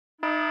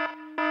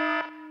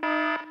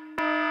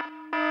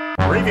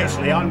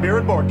Previously on Beer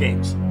and Board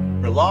Games.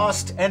 We're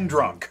lost and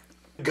drunk.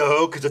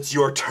 Go, because it's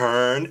your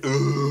turn.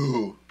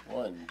 Ooh.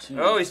 1,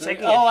 2. Oh, he's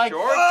taking a shortcut.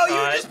 Oh,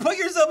 you just put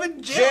yourself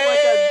in jail.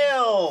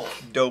 Jail!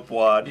 Dope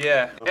wad.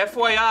 Yeah.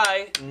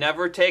 FYI,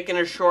 never taking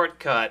a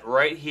shortcut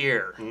right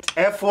here.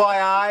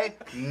 FYI,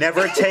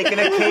 never taken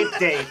a Cape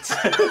date.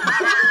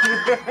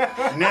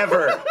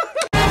 Never.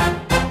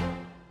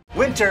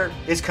 Winter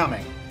is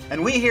coming,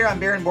 and we here on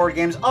Beer and Board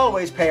Games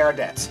always pay our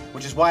debts,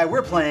 which is why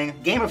we're playing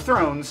Game of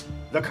Thrones,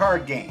 the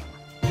card game.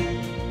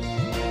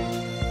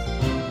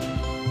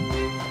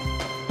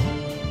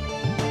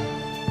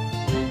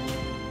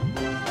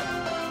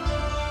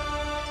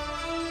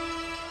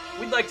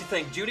 We'd like to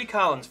thank Judy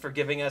Collins for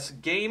giving us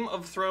Game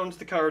of Thrones,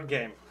 the card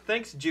game.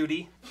 Thanks,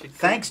 Judy.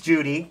 Thanks,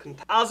 Judy.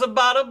 I was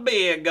about to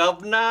be a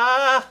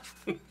governor.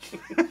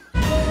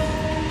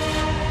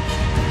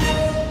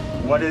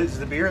 What is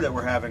the beer that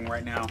we're having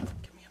right now?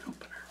 Give me an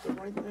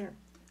opener. Right there.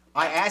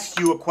 I asked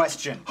you a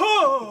question.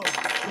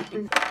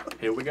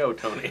 Here we go,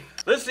 Tony.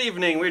 This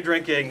evening we're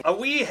drinking a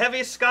wee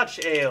heavy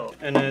Scotch ale,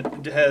 and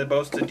it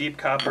boasts a deep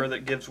copper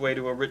that gives way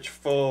to a rich,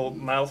 full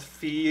mouth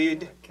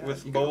feed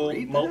with bold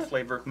malt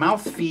flavor.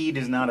 Mouth feed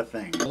is not a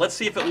thing. Let's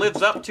see if it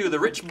lives up to the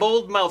rich,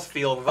 bold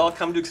mouthfeel we've all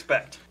come to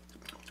expect.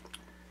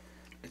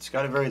 It's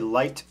got a very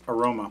light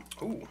aroma.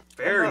 Ooh,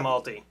 very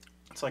malty.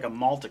 It's like a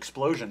malt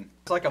explosion.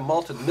 It's like a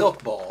malted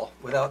milk ball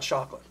without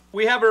chocolate.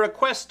 We have a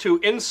request to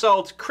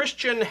insult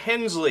Christian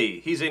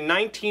Hensley. He's a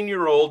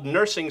 19-year-old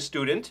nursing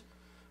student.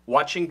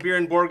 Watching Beer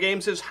and Board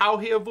Games is how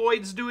he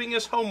avoids doing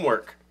his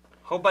homework.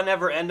 Hope I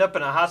never end up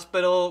in a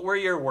hospital where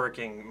you're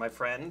working, my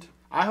friend.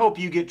 I hope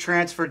you get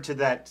transferred to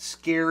that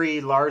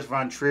scary Lars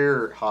von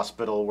Trier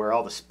hospital where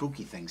all the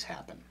spooky things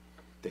happen.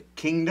 The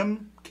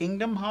Kingdom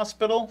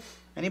Hospital?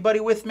 Anybody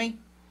with me?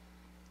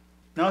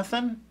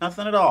 Nothing?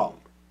 Nothing at all.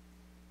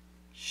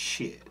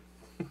 Shit.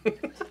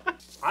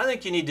 I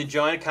think you need to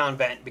join a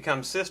convent,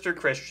 become Sister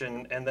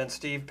Christian, and then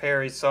Steve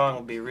Perry's song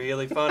will be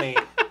really funny.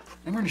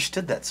 Never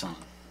understood that song.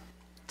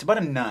 It's about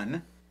a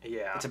nun.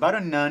 Yeah. It's about a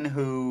nun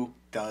who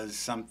does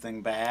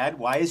something bad.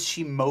 Why is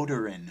she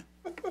motoring?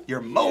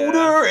 You're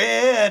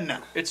motoring!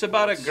 It's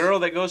about a girl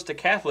that goes to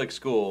Catholic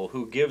school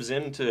who gives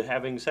in to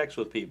having sex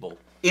with people.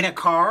 In a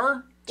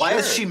car? Why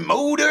is she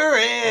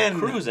motoring?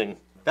 Cruising.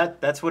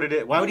 That's what it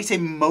is. Why would he say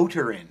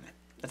motoring?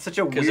 That's such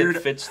a 'Cause weird,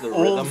 it fits the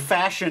rhythm.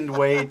 old-fashioned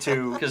way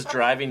to... Because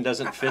driving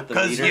doesn't fit the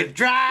Because meter. you're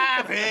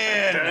driving!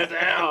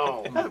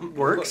 That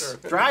works.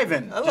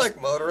 Driving. I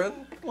like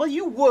motoring. Well,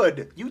 you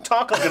would. You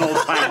talk like an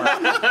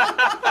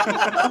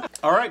old-timer.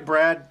 All right,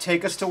 Brad,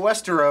 take us to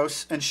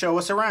Westeros and show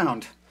us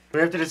around. We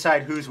have to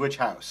decide who's which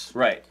house.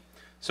 Right.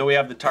 So we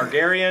have the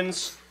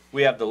Targaryens,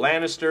 we have the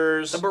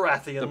Lannisters, The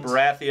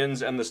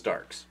Baratheons, and the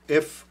Starks.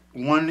 If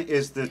one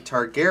is the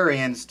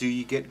Targaryens, do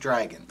you get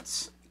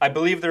dragons? I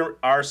believe there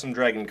are some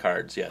dragon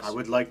cards, yes. I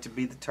would like to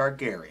be the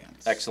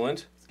Targaryens.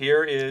 Excellent.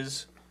 Here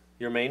is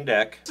your main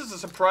deck. This is a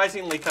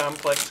surprisingly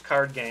complex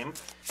card game.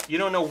 You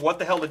don't know what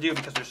the hell to do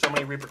because there's so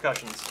many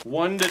repercussions.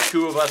 1 to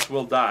 2 of us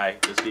will die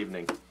this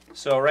evening.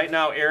 So right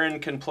now, Aaron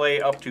can play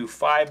up to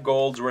 5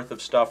 gold's worth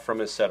of stuff from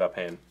his setup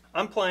hand.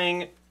 I'm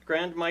playing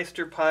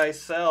Grandmeister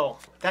Pycelle.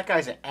 That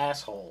guy's an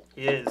asshole.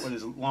 He is. With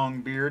his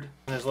long beard.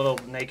 And his little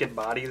naked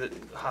body that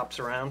hops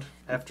around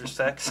after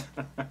sex.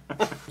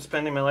 I'm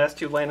spending my last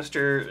 2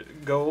 Lannister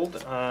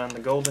gold on the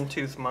Golden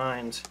Tooth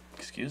Mines.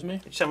 Excuse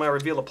me? Each time I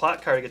reveal a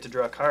plot card, I get to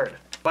draw a card.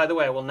 By the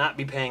way, I will not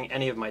be paying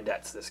any of my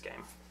debts this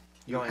game.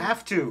 You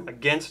have to.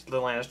 Against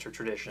the Lannister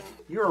tradition.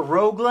 You're a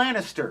rogue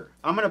Lannister.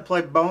 I'm going to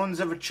play Bones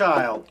of a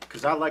Child,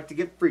 because I like to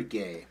get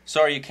freaky.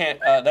 Sorry, you can't.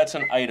 That's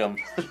an item.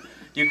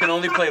 You can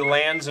only play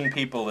lands and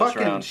people this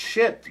Fucking round.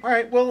 shit. All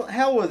right, well,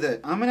 hell with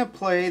it. I'm going to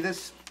play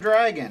this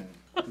dragon,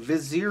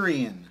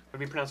 Viserion. Would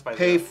be pronounced by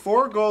Pay the...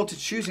 4 gold to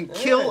choose and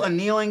kill a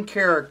kneeling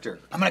character.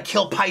 I'm going to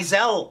kill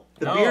Pycelle,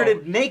 the No.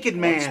 bearded naked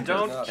man.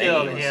 Don't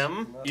kill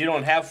him. You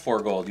don't have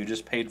 4 gold. You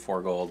just paid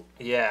 4 gold.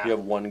 Yeah. You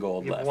have 1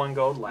 gold You have left. 1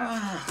 gold left.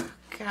 Ah,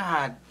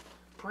 God,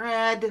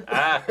 Brad.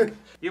 Ah,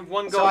 You have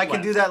 1 gold So I left.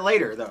 can do that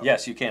later, though.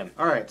 yes, you can.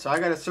 All right, so I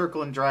got a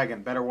circle and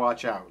dragon. Better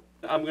watch out.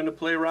 I'm going to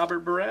play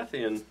Robert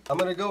Baratheon. I'm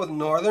going to go with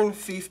Northern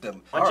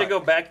Fiefdom. Why don't you go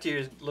back to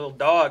your little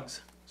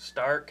dogs,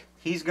 Stark?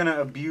 He's going to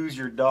abuse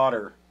your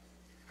daughter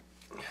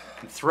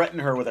and threaten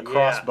her with a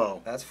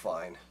crossbow. That's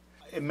fine.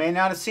 It may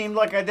not have seemed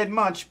like I did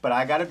much, but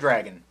I got a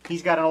dragon.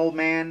 He's got an old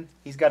man.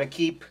 He's got a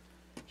keep.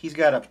 He's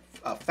got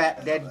a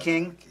fat dead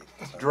king.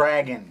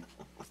 Dragon.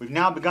 We've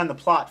now begun the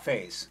plot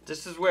phase.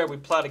 This is where we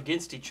plot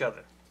against each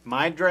other.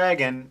 My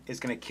dragon is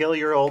going to kill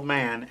your old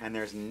man, and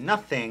there's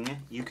nothing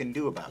you can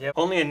do about it. Yep.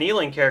 Only a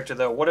kneeling character,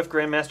 though. What if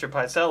Grandmaster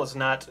Pycelle is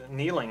not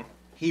kneeling?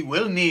 He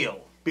will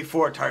kneel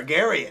before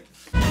Targaryen.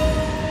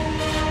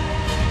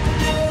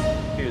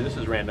 Here, this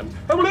is random.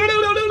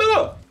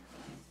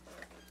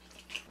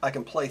 I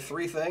can play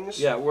 3 things.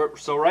 Yeah,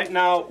 so right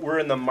now we're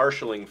in the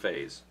marshalling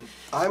phase.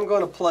 I'm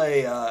going to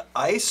play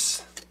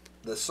Ice,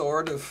 the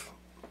Sword of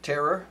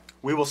Terror.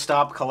 We will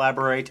stop,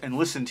 collaborate, and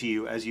listen to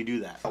you as you do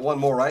that. One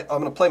more, right?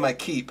 I'm going to play my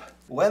keep.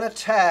 When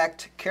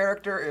attacked,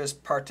 character is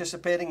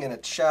participating in a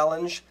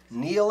challenge.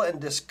 Kneel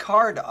and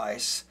discard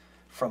ice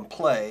from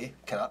play.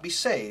 Cannot be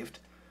saved.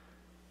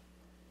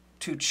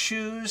 To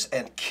choose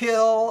and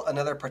kill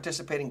another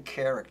participating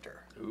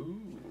character.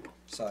 Ooh.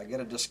 So I get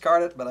to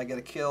discard it, but I get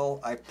to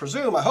kill, I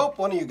presume, I hope,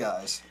 one of you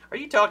guys. Are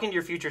you talking to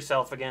your future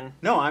self again?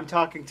 No, I'm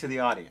talking to the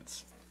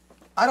audience.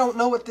 I don't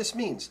know what this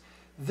means.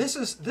 This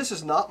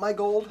is not my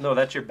gold. No,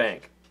 that's your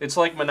bank. It's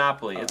like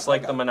Monopoly. It's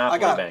like the Monopoly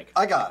bank.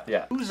 I got it.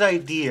 Yeah. Whose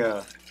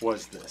idea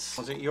was this?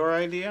 Was it your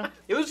idea?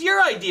 It was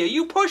your idea.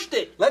 You pushed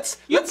it.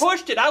 You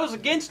pushed it. I was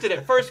against it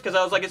at first because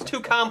I was like, it's too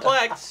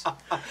complex.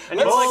 And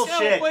you're like, yeah,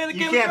 we'll play the You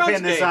Game of can't Thrones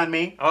pin this game. on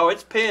me. Oh,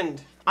 it's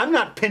pinned. I'm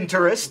not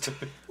Pinterest.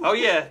 Oh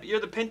yeah, you're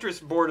the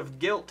Pinterest board of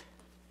guilt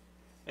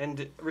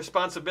and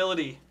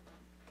responsibility.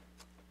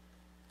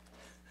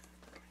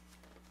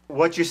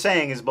 What you're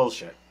saying is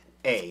bullshit.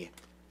 A.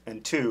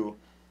 And 2,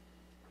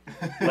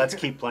 let's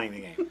keep playing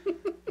the game.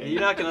 You're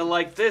not gonna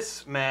like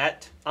this,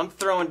 Matt. I'm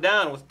throwing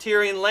down with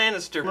Tyrion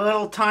Lannister.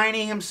 Little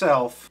Tiny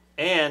himself.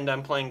 And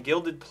I'm playing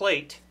Gilded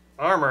Plate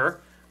Armor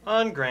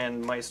on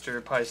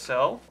Grandmeister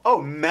Pycelle.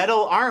 Oh,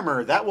 metal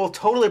armor. That will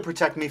totally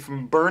protect me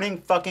from burning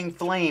fucking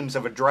flames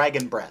of a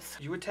dragon breath.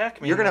 You attack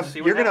me. You're and gonna we'll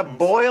see what happens.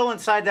 boil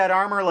inside that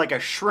armor like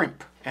a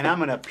shrimp, and I'm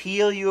gonna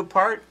peel you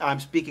apart. I'm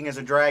speaking as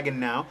a dragon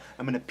now.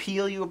 I'm gonna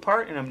peel you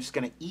apart, and I'm just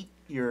gonna eat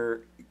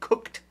your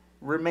cooked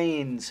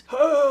remains.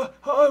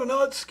 I'm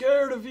not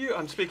scared of you.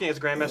 I'm speaking as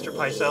Grandmaster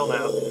Pycelle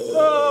now.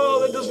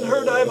 Oh, that doesn't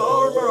hurt. I have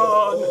armor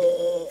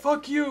on.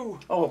 Fuck you.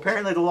 Oh,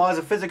 apparently the laws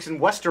of physics in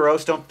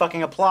Westeros don't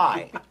fucking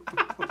apply.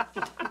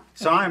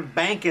 So I'm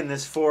banking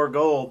this 4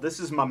 gold. This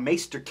is my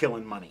maester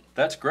killing money.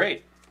 That's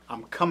great.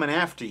 I'm coming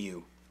after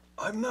you.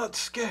 I'm not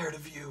scared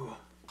of you.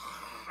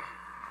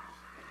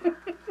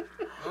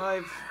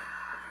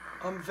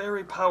 I'm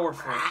very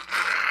powerful.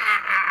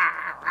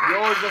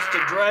 You're just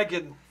a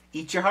dragon.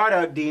 Eat your heart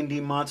out,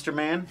 D&D monster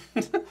man.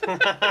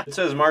 It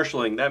says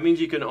marshalling. That means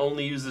you can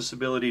only use this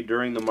ability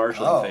during the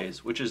marshalling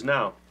phase, which is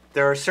now.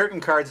 There are certain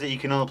cards that you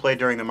can only play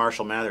during the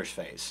Marshall Mathers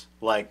phase,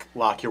 like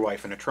lock your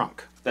wife in a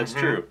trunk. That's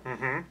true.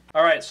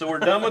 All right, so we're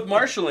done with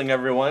marshalling,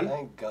 everyone.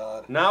 Thank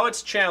God. Now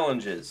it's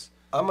challenges.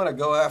 I'm going to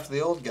go after the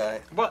old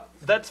guy. What?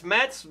 That's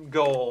Matt's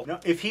goal. No,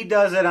 if he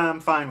does it, I'm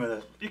fine with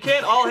it. You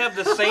can't all have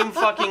the same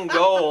fucking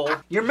goal.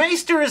 Your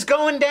maester is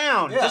going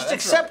down. Yeah, Just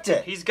that's accept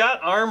it. He's got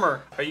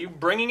armor. Are you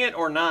bringing it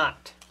or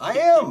not? I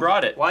am.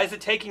 Brought it. Why is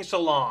it taking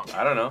so long?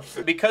 I don't know.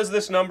 Because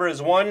this number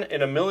is 1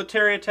 in a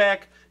military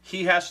attack,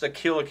 he has to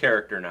kill a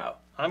character now.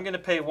 I'm going to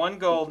pay 1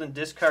 gold and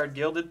discard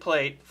Gilded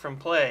Plate from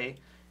play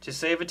to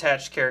save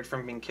attached character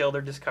from being killed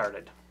or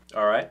discarded.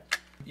 All right.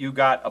 You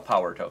got a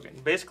power token.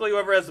 Basically,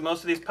 whoever has the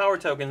most of these power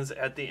tokens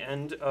at the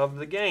end of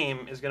the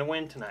game is going to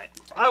win tonight.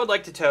 I would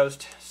like to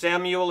toast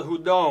Samuel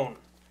Houdon.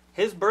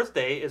 His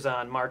birthday is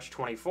on March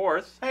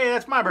 24th. Hey,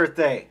 that's my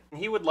birthday.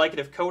 He would like it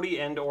if Cody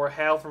and or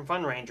Hal from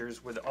Fun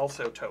Rangers would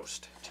also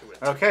toast to it.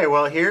 Okay,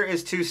 well, here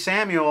is to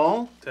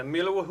Samuel.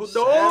 Samuel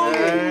Houdon!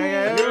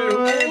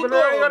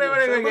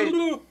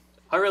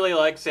 I really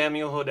like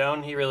Samuel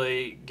Houdon. He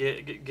really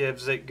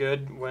gives it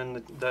good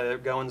when the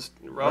going's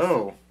rough.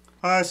 Oh.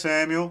 Hi,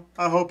 Samuel.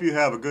 I hope you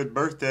have a good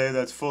birthday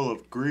that's full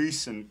of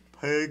grease and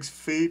pig's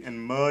feet and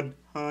mud,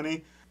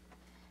 honey.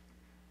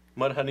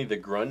 Mudhoney the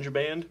grunge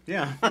band?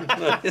 Yeah.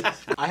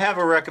 I have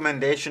a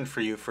recommendation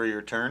for you for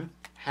your turn.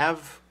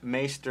 Have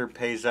Maester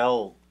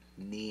Pycelle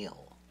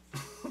kneel.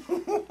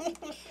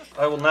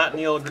 I will not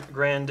kneel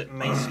Grand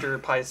Maester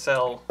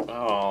Pycelle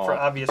Oh. for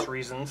obvious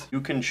reasons.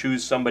 You can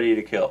choose somebody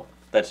to kill.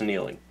 That's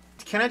kneeling.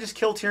 Can I just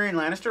kill Tyrion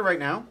Lannister right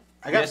now?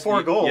 I got Yes,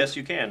 4 gold. Yes,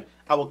 you can.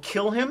 I will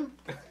kill him.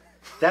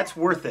 That's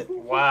worth it.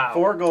 Wow.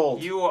 4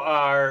 gold. You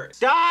are...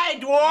 Die,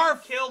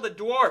 dwarf! killed a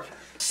dwarf.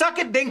 Suck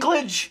it,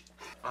 Dinklage!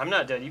 I'm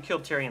not dead. You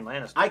killed Tyrion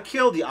Lannister. I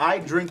killed you. I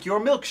drink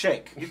your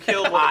milkshake. You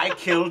killed... I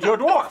killed your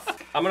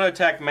dwarf. I'm going to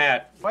attack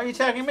Matt. Why are you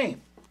attacking me?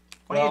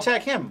 Why don't you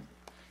attack him?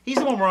 He's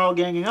the one we're all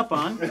ganging up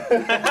on.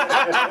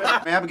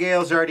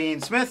 Abigail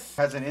Zardine Smith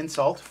has an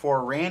insult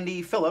for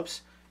Randy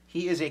Phillips.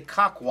 He is a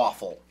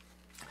cockwaffle.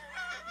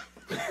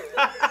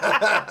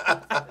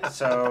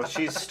 So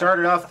she's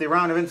started off the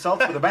round of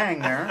insults with a bang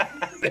there.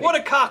 What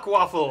a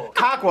cockwaffle.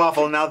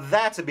 Cockwaffle, now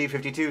that's a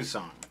B-52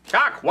 song.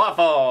 Cock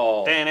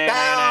waffle.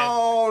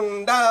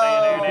 Down,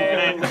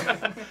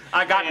 down.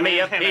 I got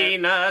me a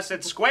penis.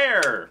 It's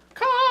square.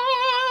 Cock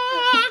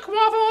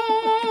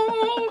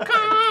waffle.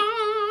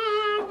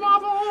 Cock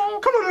waffle.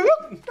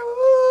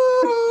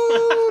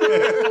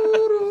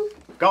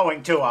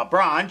 Going to a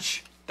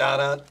brunch. Da,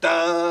 da,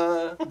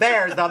 da.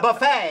 There's the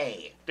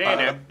buffet.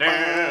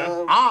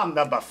 On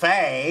the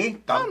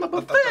buffet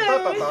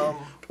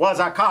was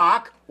a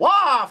cock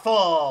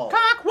waffle.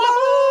 Cock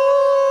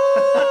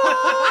waffle.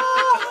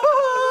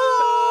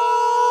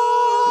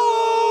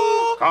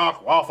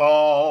 Cock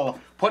waffle.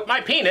 Put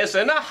my penis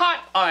in a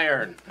hot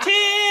iron.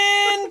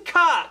 Tin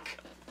cock.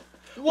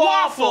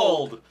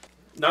 Waffled.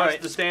 Now All it's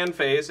right. the stand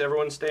phase.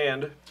 Everyone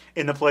stand.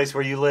 In the place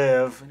where you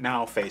live,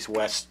 now face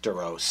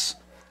Westeros.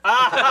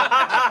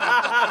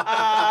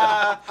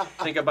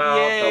 Think about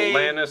Yay. the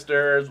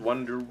Lannisters,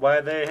 wonder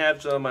why they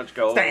have so much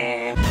gold.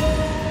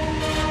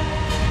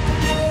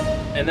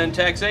 And then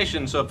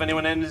taxation, so if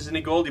anyone enters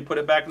any gold, you put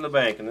it back in the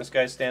bank, and this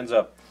guy stands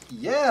up.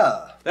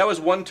 Yeah. That was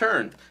one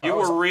turn. You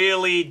were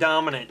really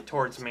dominant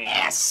towards me.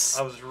 Yes.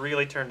 I was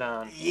really turned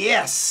on.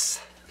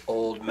 Yes.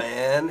 Old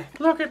man.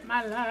 Look at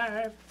my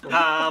life.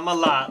 I'm a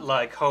lot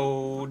like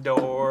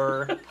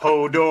Hodor.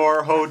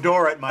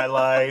 Hodor at my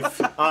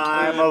life.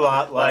 I'm a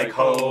lot like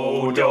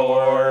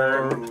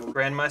Hodor.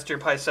 Grandmaster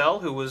Pycelle,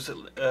 who was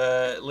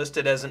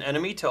listed as an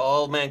enemy to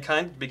all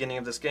mankind at the beginning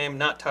of this game,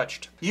 not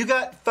touched. You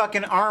got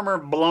fucking armor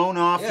blown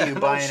off Yeah, you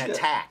no by an shit.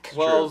 attack.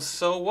 Well,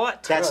 so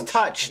what? That's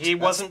touched. He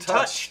wasn't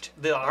touched.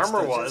 touched. The armor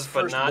touched. was, It's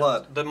but first not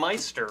blood. the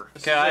Meister.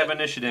 Okay, I have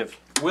initiative.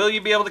 Will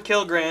you be able to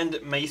kill Grand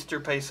Maester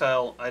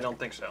Pycelle? I don't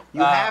think so.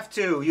 You have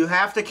to. You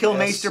have to kill Yes,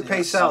 Maester yes,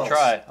 Pycelle.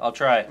 I'll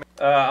try.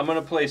 I'm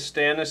gonna play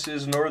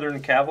Stannis'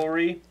 Northern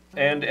Cavalry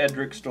and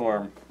Edric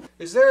Storm.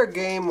 Is there a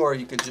game where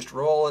you could just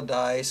roll a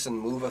dice and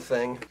move a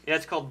thing? Yeah,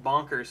 it's called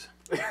Bonkers.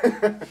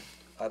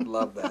 I'd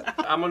love that.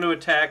 I'm gonna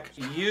attack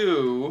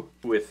you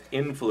with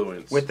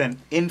influence. With an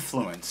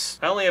influence.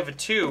 I only have a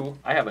 2.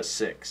 I have a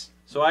 6.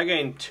 So I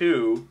gain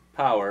 2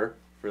 power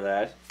for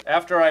that.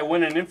 After I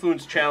win an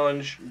influence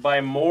challenge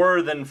by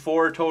more than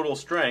 4 total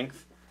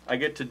strength, I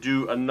get to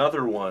do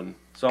another one.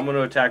 So I'm going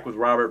to attack with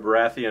Robert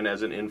Baratheon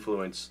as an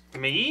influence.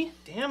 Me?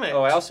 Damn it.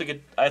 Oh, I also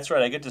get... That's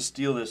right, I get to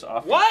steal this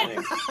off What?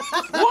 your thing.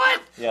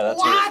 What? Yeah, that's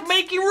What?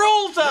 Making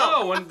rolls up!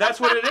 No, and that's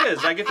what it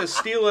is. I get to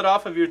steal it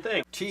off of your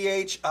thing.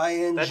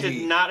 THING. That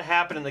did not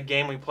happen in the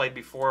game we played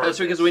before. That's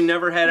because we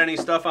never had any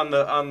stuff on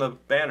the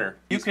banner.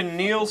 You can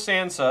kneel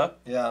Sansa,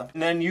 Yeah.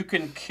 and then you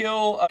can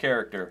kill a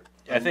character.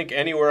 I think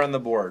anywhere on the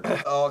board.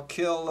 I'll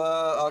kill.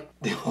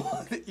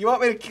 You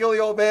want me to kill the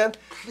old man?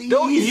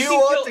 Don't You you can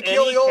want to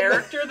kill any the old man?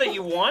 character that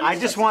you want? I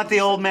just want the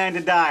old man to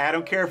die. I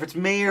don't care if it's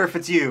me or if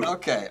it's you.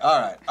 Okay. All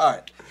right. All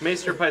right.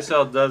 Maester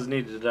Pycelle does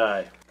need to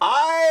die.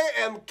 I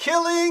am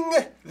killing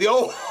the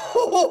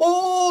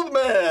old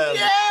man.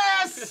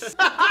 Yes!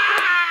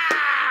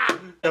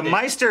 The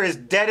Meister is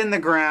dead in the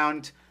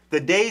ground. The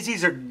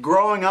daisies are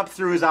growing up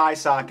through his eye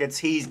sockets.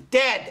 He's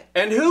dead.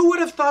 And who would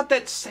have thought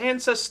that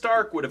Sansa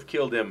Stark would have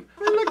killed him?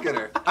 Hey, look at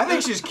her. I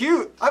think she's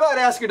cute. I might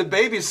ask her to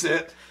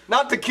babysit,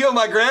 not to kill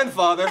my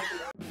grandfather.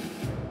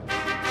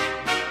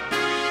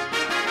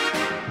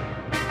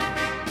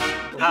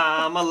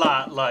 I'm a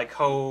lot like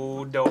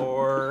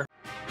Hodor.